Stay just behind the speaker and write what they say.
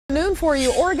Noon for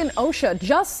you. Oregon OSHA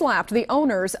just slapped the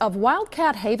owners of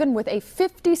WildCat Haven with a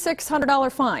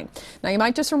 $5,600 fine. Now, you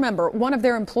might just remember one of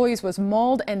their employees was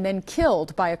mauled and then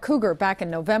killed by a cougar back in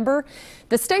November.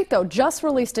 The state, though, just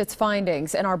released its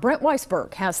findings, and our Brent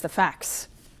Weisberg has the facts.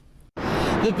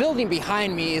 The building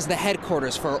behind me is the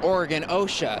headquarters for Oregon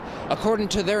OSHA. According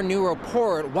to their new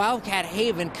report, WildCat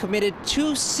Haven committed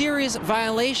 2 serious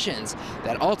violations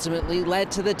that ultimately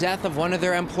led to the death of one of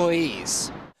their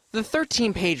employees. The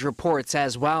 13-page report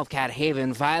says WildCat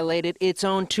Haven violated its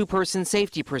own 2-person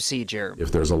safety procedure.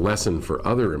 If there's a lesson for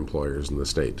other employers in the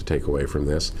state to take away from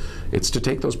this, it's to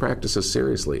take those practices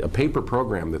seriously. A paper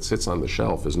program that sits on the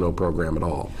shelf is no program at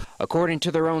all. According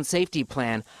to their own safety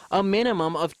plan, a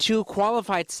minimum of 2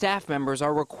 qualified staff members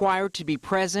are required to be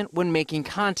present when making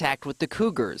contact with the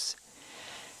cougars.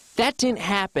 That didn't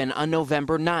happen on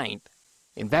November 9th.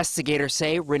 Investigators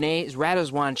say Renee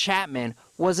Radazwan Chapman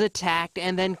was attacked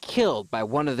and then killed by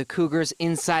one of the cougars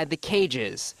inside the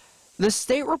cages. The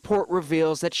state report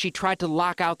reveals that she tried to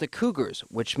lock out the cougars,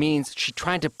 which means she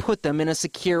tried to put them in a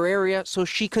secure area so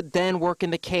she could then work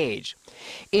in the cage.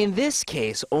 In this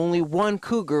case, only one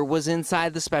cougar was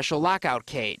inside the special lockout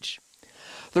cage.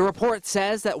 The report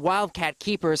says that WildCat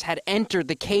keepers had entered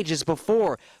the cages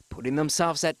before, putting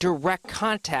themselves at direct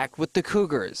contact with the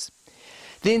cougars.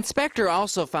 The inspector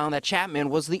also found that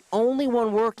Chapman was the only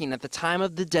one working at the time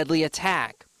of the deadly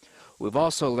attack. We've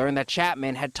also learned that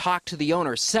Chapman had talked to the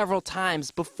owner several times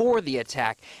before the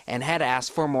attack and had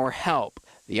asked for more help.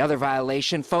 The other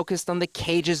violation focused on the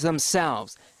cages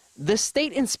themselves. The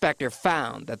state inspector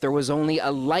found that there was only a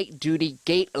light-duty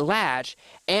gate latch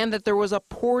and that there was a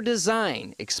poor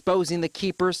design, exposing the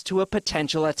keepers to a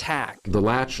potential attack. The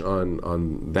latch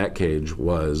on that cage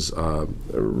was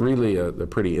really a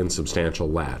pretty insubstantial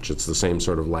latch. It's the same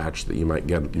sort of latch that you might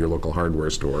get at your local hardware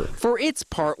store. For its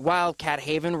part, WildCat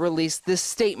Haven released this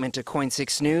statement to KOIN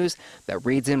 6 News that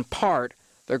reads in part,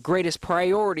 "Their greatest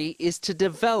priority is to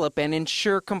develop and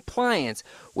ensure compliance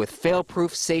with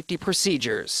fail-proof safety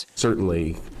procedures."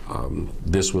 Certainly,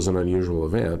 this was an unusual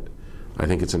event. I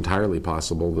think it's entirely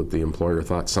possible that the employer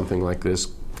thought something like this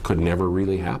could never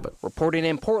really happen. Reporting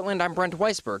in Portland, I'm Brent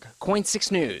Weisberg, KOIN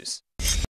 6 News.